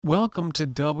Welcome to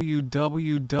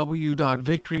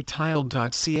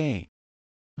www.victorytile.ca.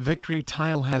 Victory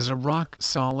Tile has a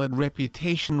rock-solid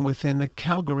reputation within the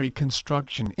Calgary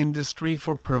construction industry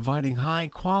for providing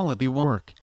high-quality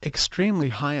work, extremely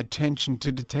high attention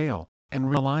to detail, and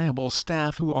reliable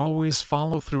staff who always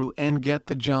follow through and get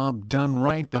the job done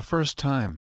right the first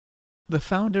time. The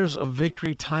founders of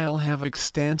Victory Tile have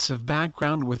extensive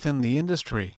background within the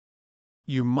industry.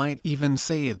 You might even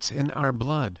say it's in our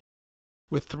blood.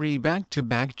 With 3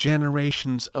 back-to-back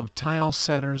generations of tile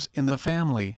setters in the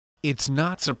family, it's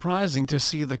not surprising to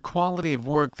see the quality of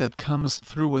work that comes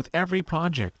through with every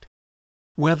project.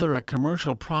 Whether a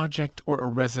commercial project or a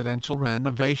residential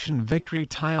renovation, Victory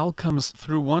Tile comes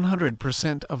through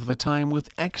 100% of the time with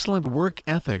excellent work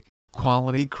ethic,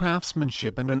 quality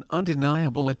craftsmanship and an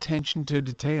undeniable attention to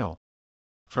detail.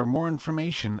 For more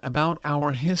information about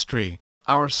our history,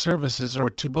 our services,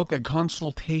 or to book a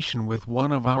consultation with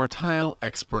one of our tile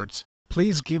experts,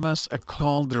 please give us a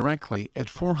call directly at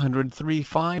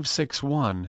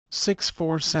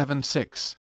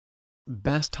 400-3561-6476.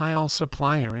 Best Tile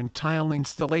Supplier and Tile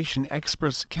Installation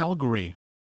Experts, Calgary.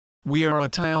 We are a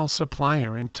tile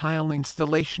supplier and tile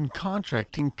installation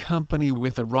contracting company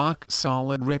with a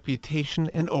rock-solid reputation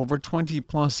and over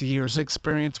 20+ years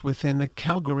experience within the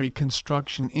Calgary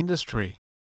construction industry.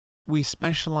 We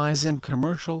specialize in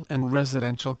commercial and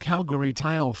residential Calgary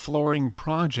tile flooring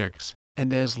projects,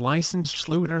 and as licensed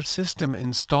Schluter system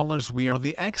installers we are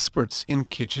the experts in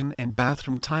kitchen and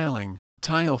bathroom tiling,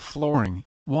 tile flooring,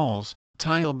 walls,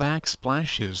 tile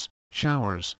backsplashes,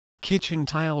 showers, kitchen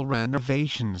tile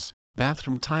renovations,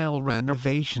 bathroom tile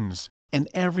renovations, and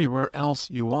everywhere else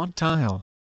you want tile.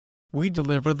 We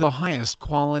deliver the highest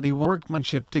quality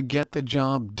workmanship to get the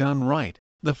job done right,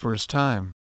 the first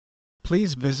time.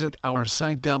 Please visit our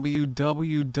site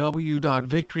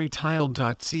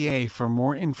www.victorytile.ca for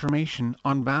more information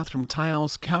on bathroom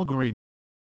tiles, Calgary.